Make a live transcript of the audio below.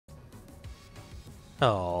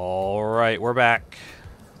Alright, we're back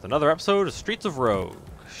with another episode of Streets of Rogue.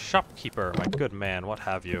 Shopkeeper, my good man, what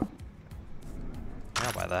have you.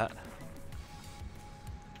 I'll buy that.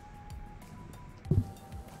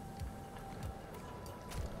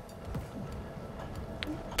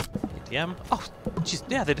 ATM? Oh, jeez,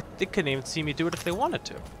 yeah, they couldn't even see me do it if they wanted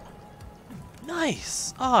to.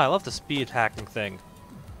 Nice! Oh, I love the speed hacking thing.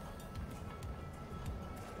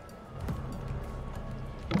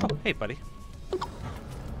 Oh, hey, buddy.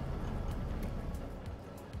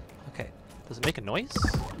 Okay, does it make a noise?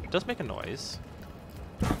 It does make a noise.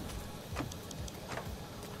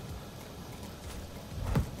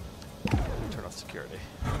 Turn off security.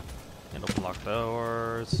 And open locked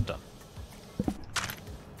doors. Done.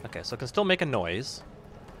 Okay, so it can still make a noise.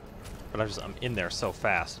 But I'm in there so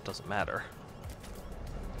fast, it doesn't matter.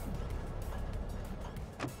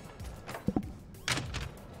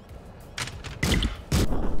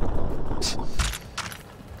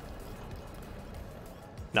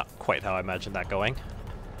 Not quite how I imagined that going.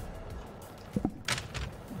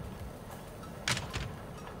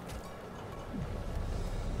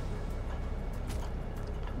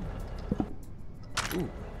 Ooh,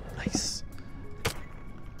 nice.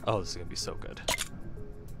 Oh, this is gonna be so good.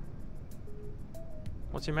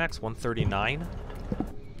 What's your max? 139?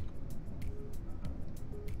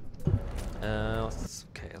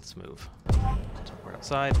 Let's move. We're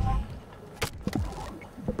outside.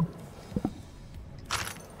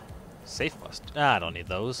 Safe bust. Ah, I don't need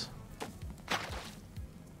those.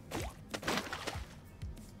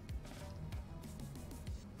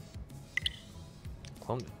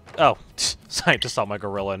 Clone. Oh, I just saw my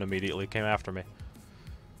gorilla and immediately came after me.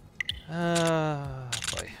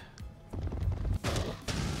 Boy.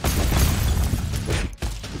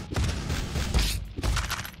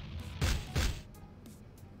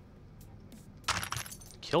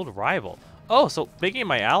 Killed rival. Oh, so making him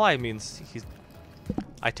my ally means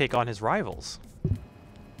I take on his rivals.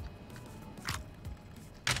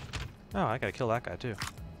 Oh, I gotta kill that guy too.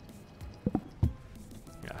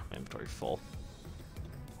 Yeah, inventory full.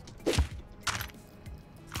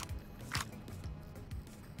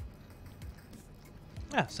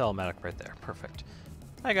 Yeah, Selmatic right there. Perfect.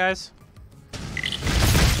 Hi, guys.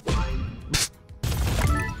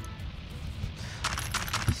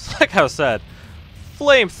 Like I said,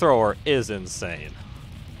 flamethrower is insane.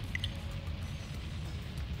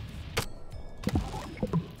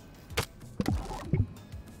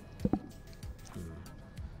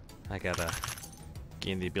 I gotta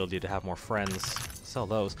gain the ability to have more friends. Sell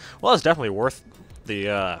those. Well, it's definitely worth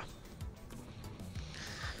the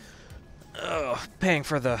paying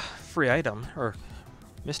for the free item or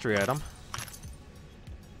mystery item.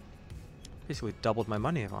 Basically doubled my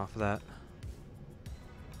money off of that.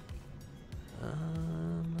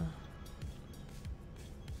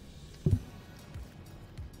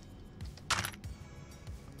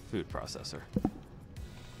 Food processor.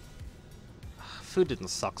 Food didn't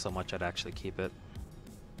suck so much I'd actually keep it.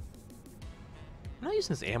 I'm not using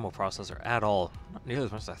this ammo processor at all. Not nearly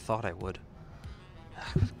as much as I thought I would.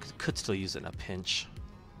 Could still use it in a pinch.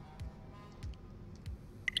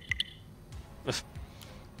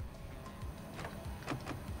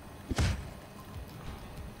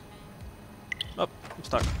 Oh, I'm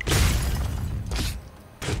stuck.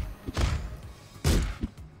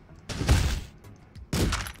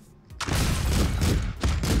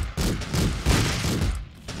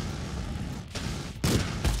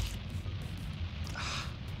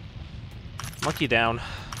 Monkey down.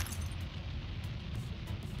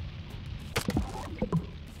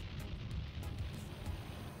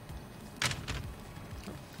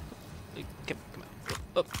 Come on.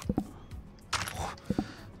 Oh.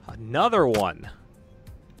 Another one.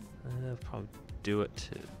 I'll probably do it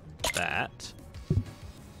to that.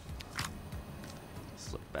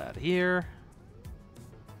 Slip out of here.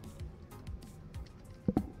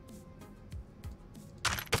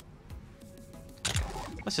 Okay.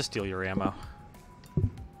 Let's just steal your ammo.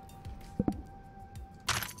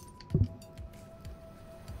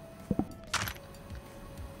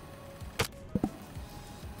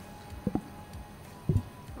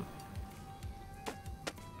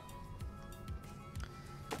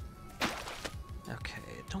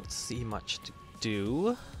 See much to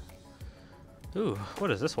do. Ooh,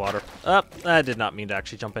 what is this water? I did not mean to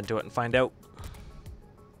actually jump into it and find out.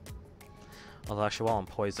 Although actually while I'm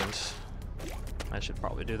poisoned, I should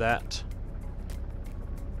probably do that.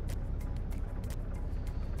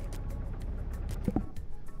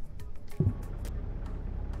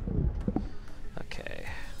 Okay.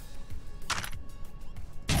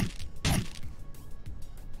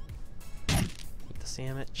 Eat the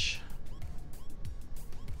sandwich.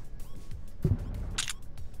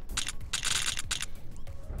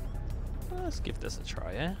 Let's give this a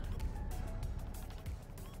try, eh?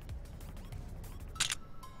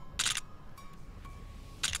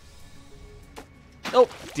 Oh,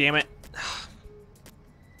 damn it.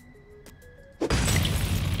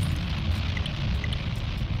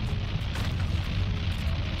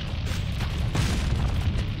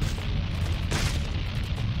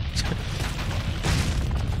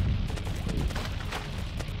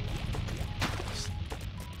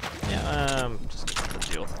 Just gonna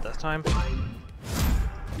deal with it that time.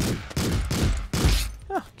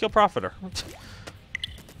 Ah, kill Profiter.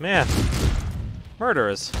 Man, murder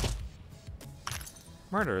is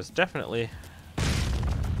definitely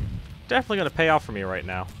gonna pay off for me right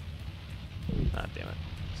now. Ah, damn it.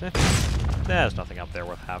 See? There's nothing out there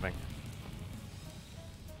worth having.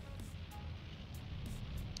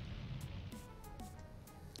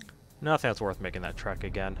 Nothing that's worth making that trek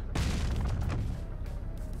again.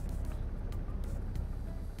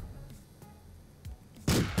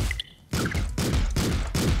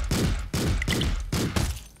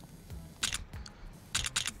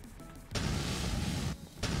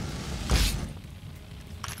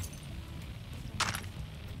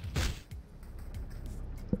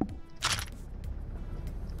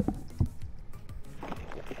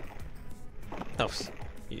 Oh,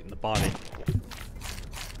 eating the body.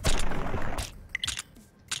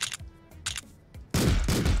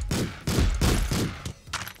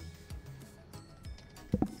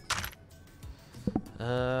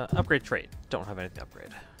 Upgrade trait. Don't have anything to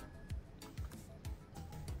upgrade.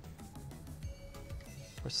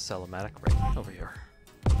 Where's the Celomatic? Right over here.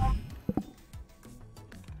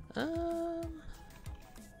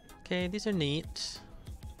 Okay, these are neat.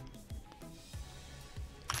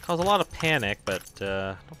 Cause a lot of panic, but I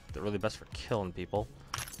don't think they're really best for killing people.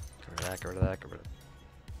 Get rid of that, get rid of that, get rid of...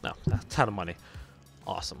 No, that's a ton of money.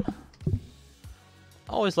 Awesome.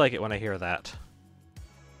 Always like it when I hear that.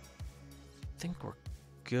 I think we're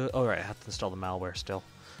good. Oh, right, I have to install the malware still.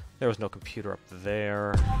 There was no computer up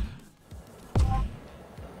there.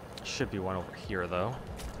 Should be one over here, though.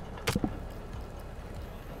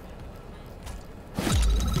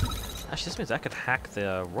 Actually, this means I could hack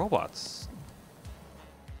the robots.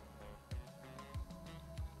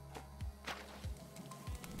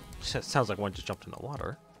 It sounds like one just jumped in the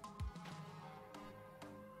water.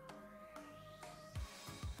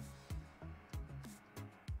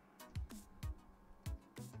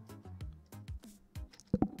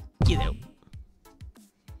 Get out.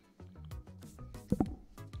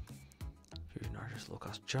 Fusion artists,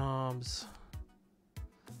 low-cost jobs.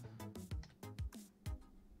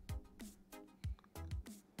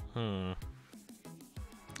 I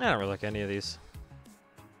don't really like any of these.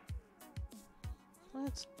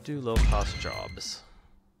 Let's do low-cost jobs.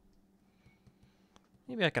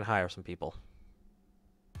 Maybe I can hire some people.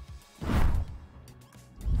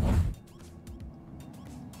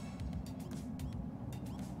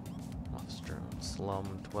 Office drone,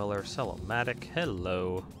 slum dweller, Celomatic.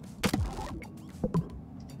 Hello.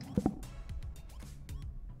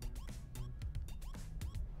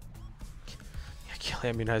 Yeah, kill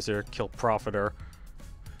Immunizer, kill Profiter.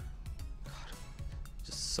 God,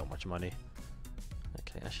 just so much money.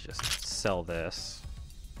 Okay, I should just sell this.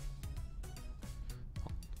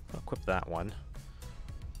 I'll equip that one.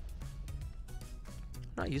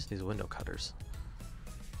 I'm not using these window cutters.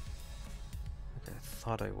 Okay, I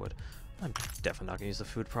thought I would. I'm definitely not going to use the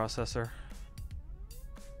food processor.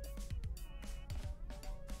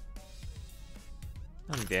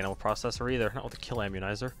 I don't need the animal processor either, not with the kill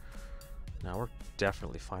immunizer. No, we're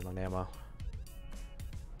definitely fine on ammo.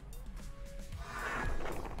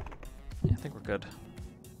 Yeah, I think we're good.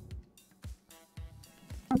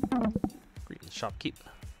 Greet the shopkeep.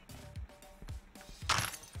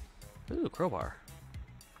 Ooh, crowbar.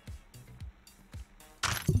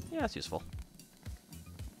 Yeah, that's useful.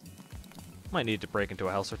 Might need to break into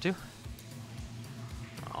a house or two.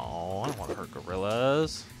 Oh, I don't want to hurt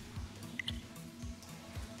gorillas.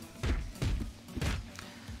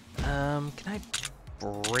 Can I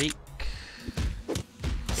break?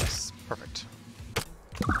 Yes, perfect.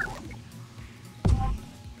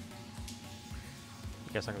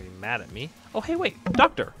 You guys aren't gonna be mad at me. Oh, hey, wait,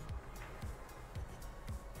 doctor.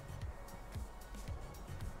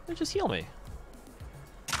 They just heal me.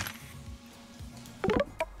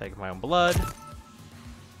 Take my own blood.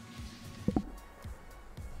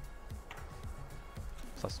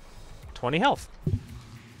 Plus 20 health.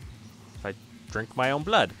 If I drink my own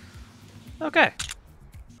blood. Okay.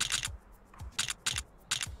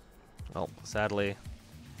 Well, sadly,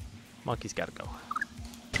 monkey's gotta go.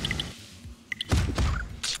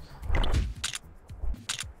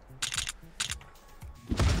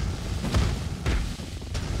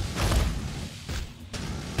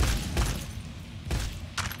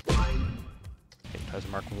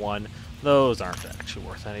 1. Those aren't actually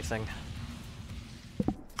worth anything.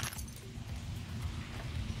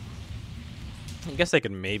 I guess I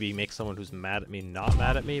could maybe make someone who's mad at me not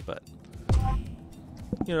mad at me, but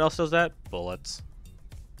you know what else does that? Bullets.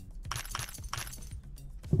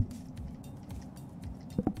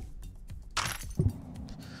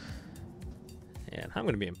 And I'm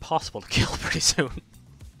going to be impossible to kill pretty soon.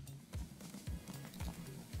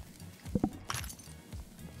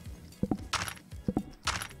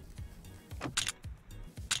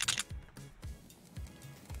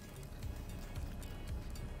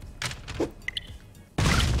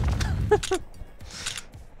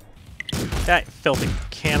 That filthy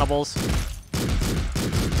cannibals.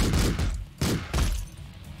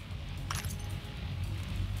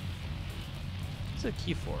 What's a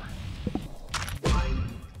key for?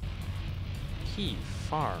 Key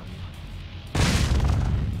farm.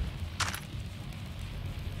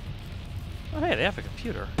 Oh hey, they have a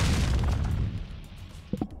computer.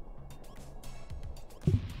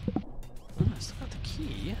 Oh, I still got the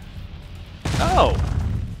key. Oh!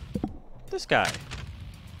 This guy.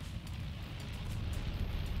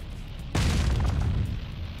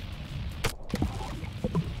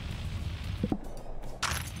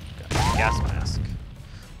 Gas mask.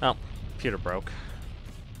 Oh, computer broke.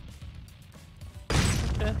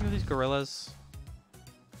 Okay, I think of these gorillas.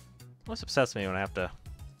 Always upsets me when I have to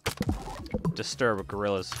disturb a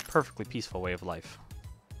gorilla's perfectly peaceful way of life.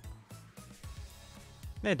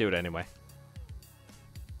 They do it anyway.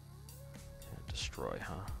 Destroy,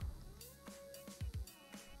 huh?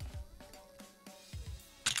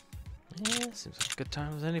 Yeah, seems like a good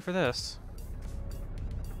time as any for this.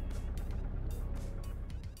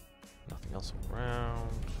 Nothing else around.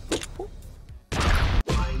 Ooh.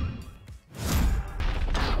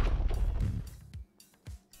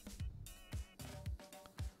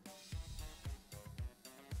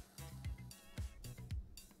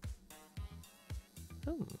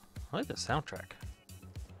 Ooh, I like the soundtrack.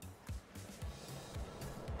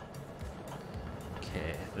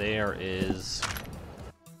 Okay, there is...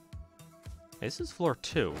 This is floor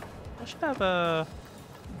 2. I should have a...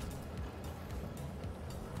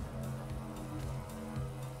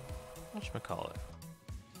 Whatchamacallit?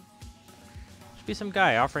 Should be some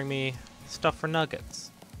guy offering me stuff for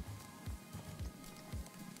nuggets.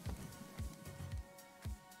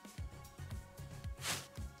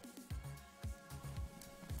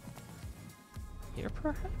 Here,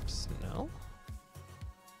 perhaps? No?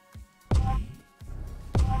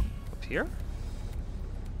 Up here?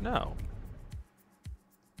 No.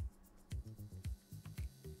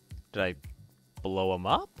 Did I blow him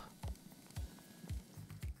up?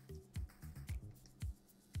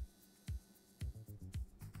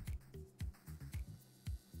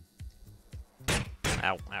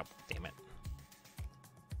 Ow, ow, damn it.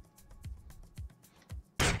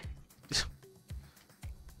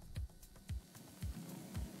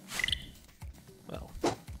 Well.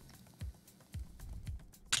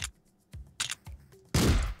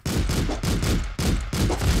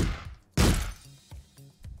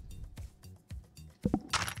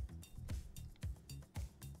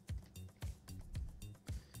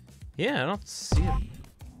 Yeah, I don't see it.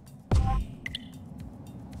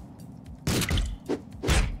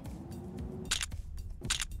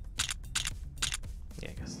 Yeah,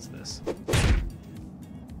 I guess it's this.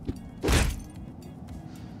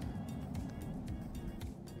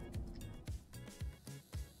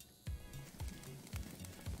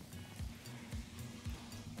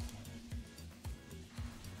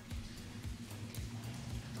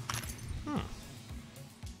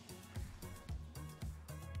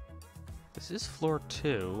 This is floor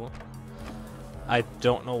 2. I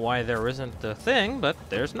don't know why there isn't a thing, but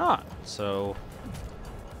there's not. So,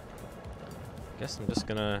 I guess I'm just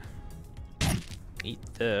gonna eat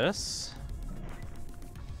this.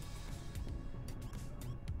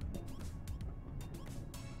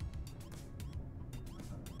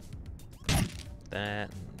 That.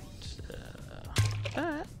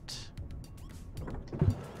 That.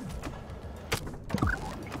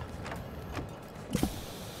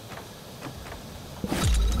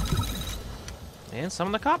 And some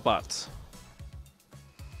of the cop bots.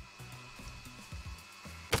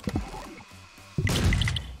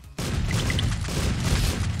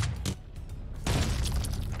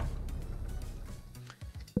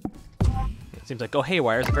 It seems like Go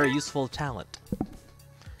Haywire is a very useful talent.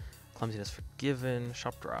 Clumsiness forgiven,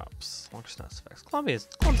 sharp drops, longer stunts effects.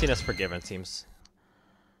 Clumsiness forgiven seems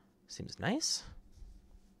nice.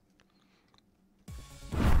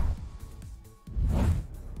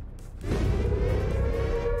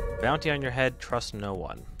 Bounty on your head, trust no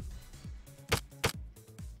one.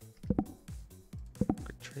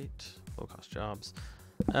 Trait, low cost jobs.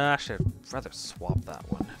 Actually, I'd rather swap that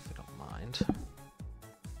one if you don't mind.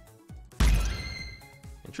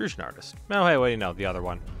 Intrusion artist. Oh, hey, what do you know? The other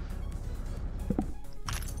one.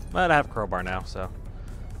 But I have crowbar now, so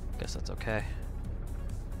guess that's okay.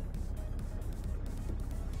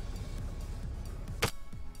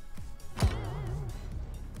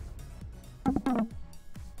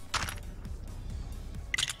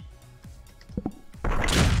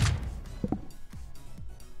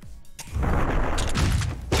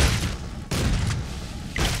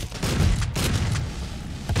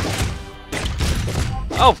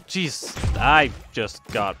 Oh, jeez. I just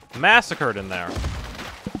got massacred in there.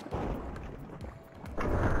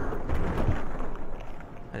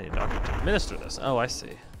 I need a doctor to administer this. Oh, I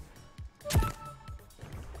see.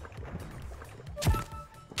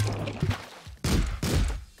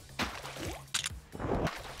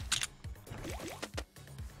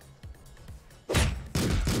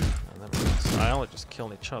 And then we're silent, just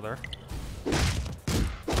killing each other.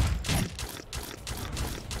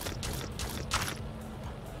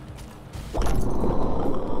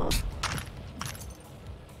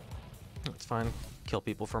 Fine. Kill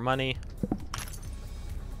people for money.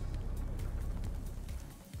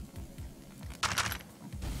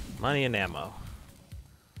 Money and ammo.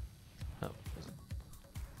 Oh.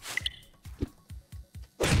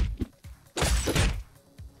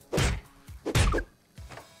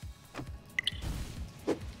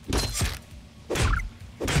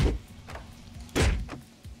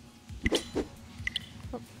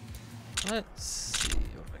 Let's see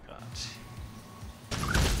what I got.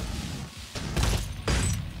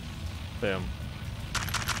 Boom.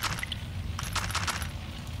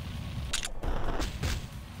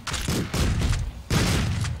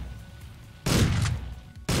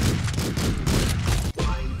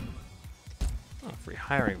 Oh, free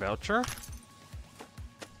hiring voucher.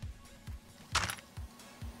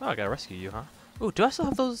 Oh, I gotta rescue you, huh? Ooh, do I still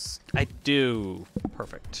have those? I do.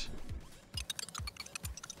 Perfect.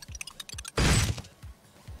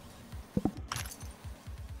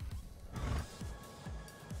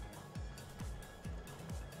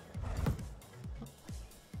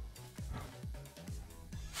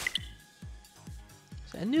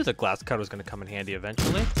 I knew the glass cutter was going to come in handy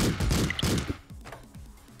eventually.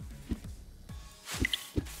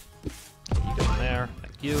 Okay, you go in there.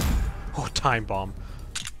 Thank you. Oh, time bomb.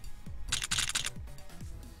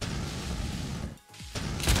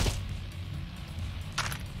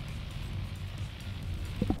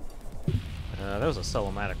 There was a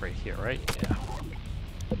Celomatic right here, right? Yeah.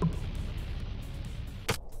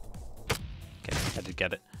 Okay, had to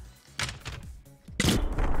get it.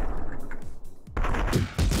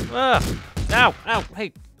 Ah! Ow! Ow!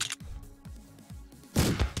 Hey!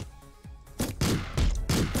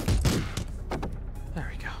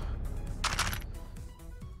 There we go.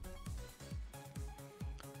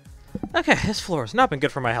 Okay, this floor has not been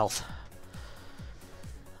good for my health.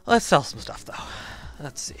 Let's sell some stuff, though.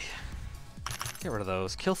 Let's see. Get rid of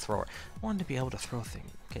those. Kill thrower. I wanted to be able to throw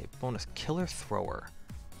things. Okay, bonus killer thrower.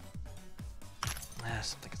 I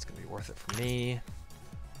just don't think it's going to be worth it for me.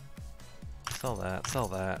 Sell that, sell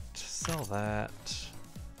that, sell that.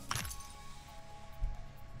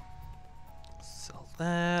 Sell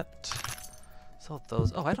that. Sell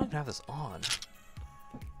those. Oh, I don't even have this on.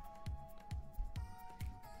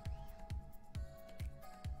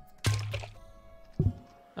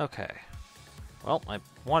 Okay. Well, I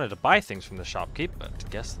wanted to buy things from the shopkeep, but I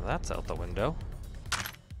guess that's out the window.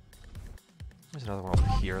 There's another one over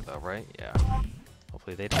here, though, right? Yeah.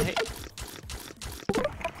 Hopefully they don't. Hey.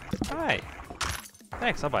 Hi.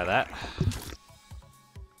 Thanks, I'll buy that.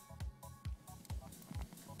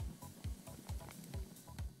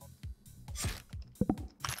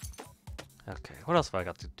 Okay, what else have I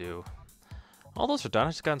got to do? All those are done. I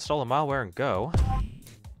just gotta install a malware and go.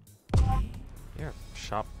 Here,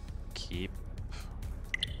 shopkeep.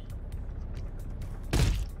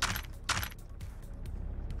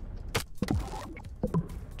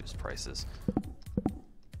 Reduce prices.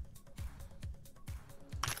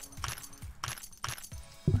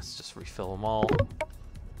 Let's just refill them all.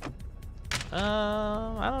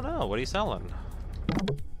 I don't know. What are you selling?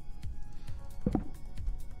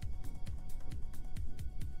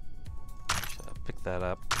 Pick that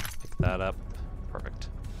up. Pick that up. Perfect.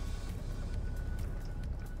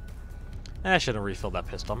 I shouldn't have refilled that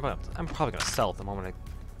pistol. I'm probably gonna sell it the moment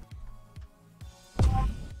I.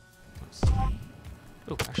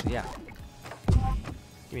 Ooh, actually, yeah.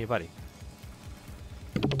 Give me a buddy.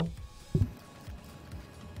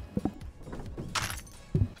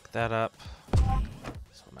 Pick that up.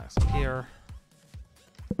 So max up here.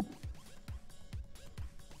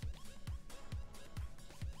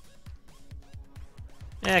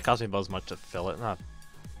 Eh, it cost me about as much to fill it.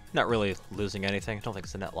 Not really losing anything. I don't think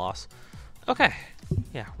it's a net loss. Okay.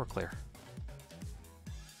 Yeah, we're clear.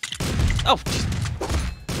 Oh!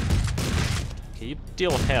 Okay, you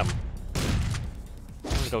deal with him.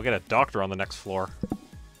 I'm gonna go get a doctor on the next floor.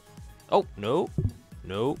 Oh, no.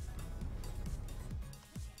 No.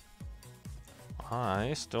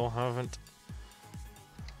 I still haven't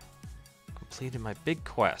completed my big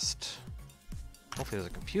quest. Hopefully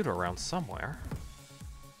there's a computer around somewhere.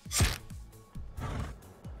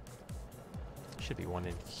 Should be one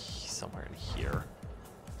in somewhere in here.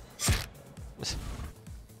 Yes,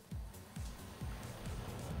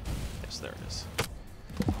 there it is.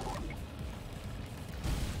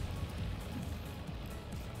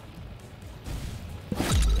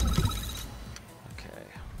 Okay.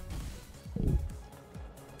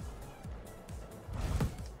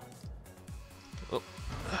 Oh.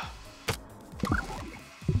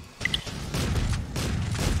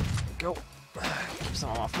 Go. Keep some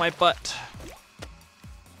off my butt.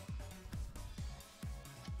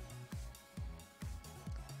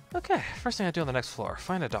 Okay, first thing I do on the next floor,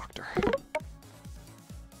 find a doctor.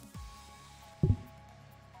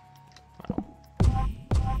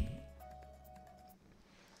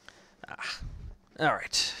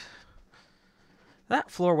 Alright.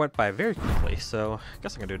 That floor went by very quickly, so I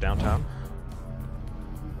guess I'm gonna do downtown.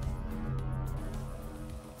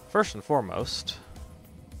 First and foremost,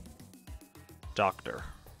 doctor.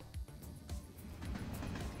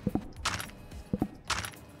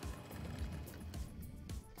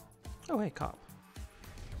 Oh, hey, cop.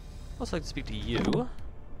 I'd like to speak to you.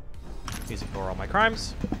 Please ignore all my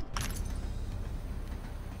crimes.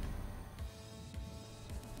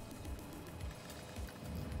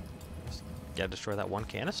 Just gotta destroy that one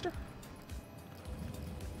canister?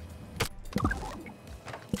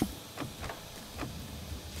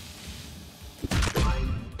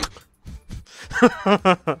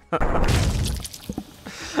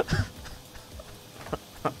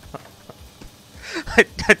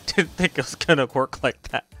 I didn't think it was gonna work like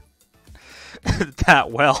that.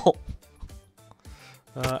 That well.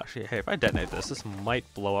 Actually, hey, if I detonate this, this might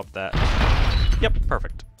blow up that. Yep,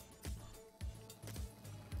 perfect.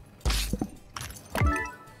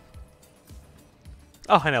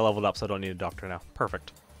 Oh, and I leveled up, so I don't need a doctor now.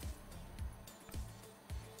 Perfect.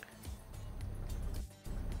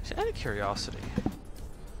 Just out of curiosity,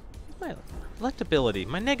 my electability,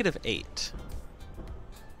 my -8.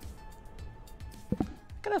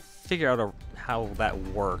 Gotta figure out how that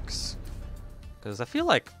works, because I feel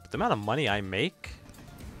like the amount of money I make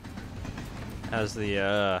as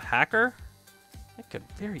the hacker, I could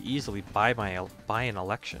very easily buy an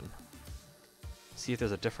election. See if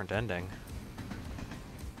there's a different ending.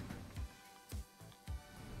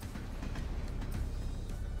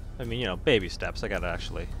 I mean, you know, baby steps. I gotta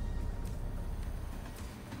actually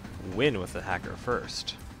win with the hacker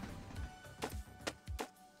first.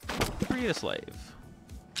 Free the slave.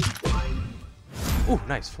 Ooh,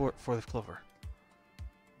 nice. Four-leaf clover.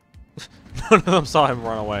 None of them saw him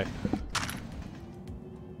run away.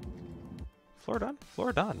 Floor done?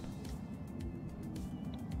 Floor done.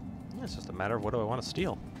 Yeah, it's just a matter of what do I want to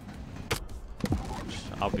steal. Which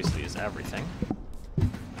obviously is everything.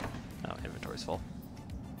 Oh, inventory's full.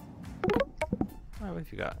 Alright, what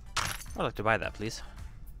have you got? I'd like to buy that, please.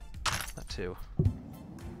 That too.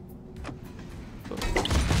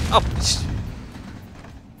 Oh!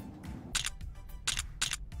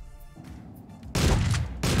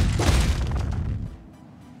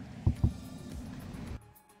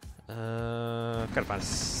 Gotta find a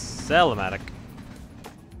Selematic.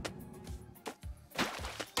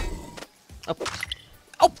 Oh.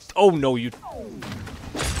 Oh! Oh no, you.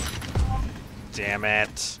 Damn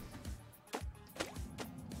it.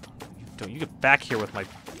 Don't you get back here with my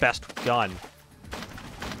best gun.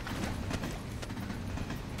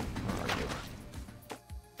 Where are you?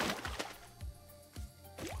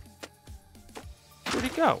 Where'd he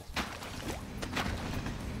go?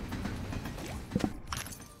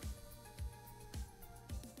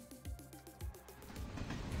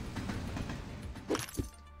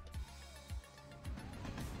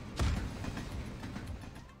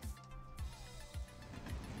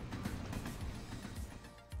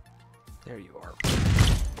 There you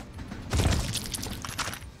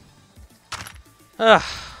are.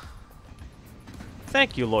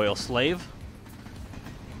 Thank you, loyal slave.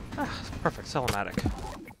 Perfect, Selematic.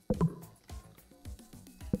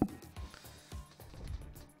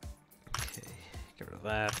 Okay, get rid of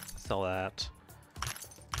that, sell that.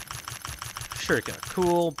 Sure, it's kind of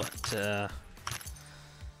cool, but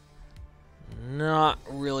not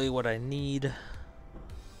really what I need.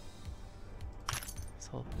 So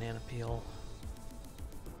apple, banana peel.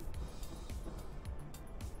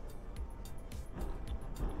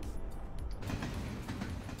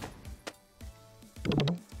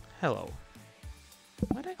 Hello.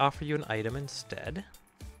 Might I offer you an item instead?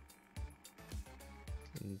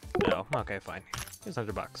 No. Okay, fine. Here's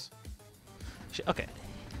 $100. Okay.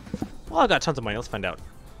 Well, I got tons of money. Let's find out.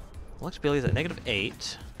 Electability is at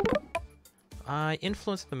 -8. I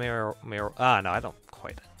influence the mayor. No, I don't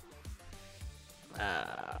quite.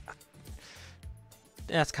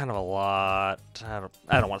 That's kind of a lot. I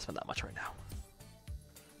don't want to spend that much right now.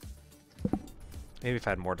 Maybe if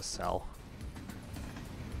I had more to sell.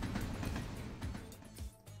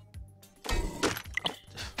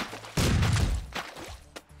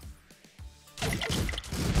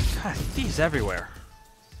 God, thieves everywhere.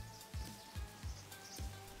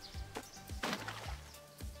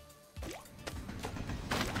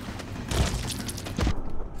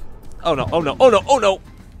 Oh no, oh no, oh no, oh no!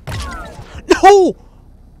 No!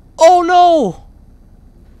 Oh no!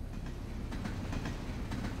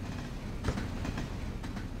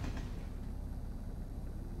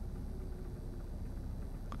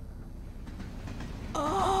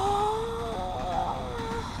 Oh,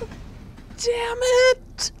 damn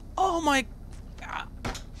it! Oh my god.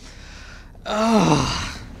 Ugh.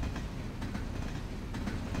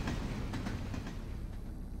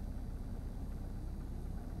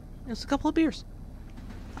 Just a couple of beers.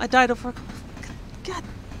 I died over a couple of... God.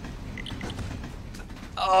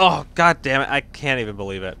 Oh, god damn it. I can't even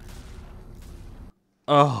believe it.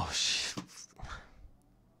 Oh, shit.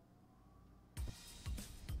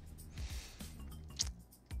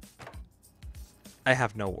 I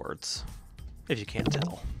have no words, if you can't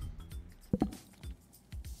tell.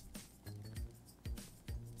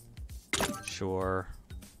 Sure.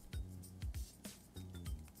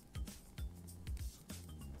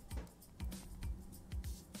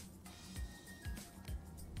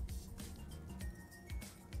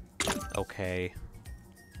 Okay.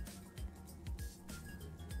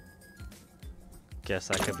 Guess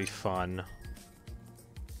that could be fun.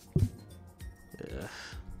 Ugh.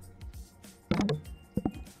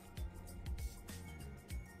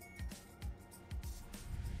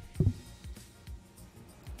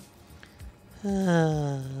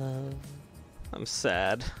 I'm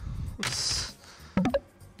sad.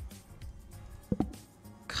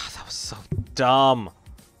 God, that was so dumb.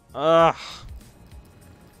 Ugh.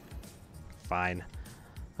 Fine.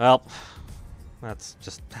 Well, that's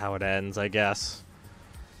just how it ends, I guess.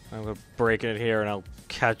 I'm gonna break it here, and I'll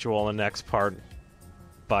catch you all in the next part.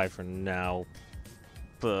 Bye for now.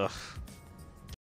 Ugh.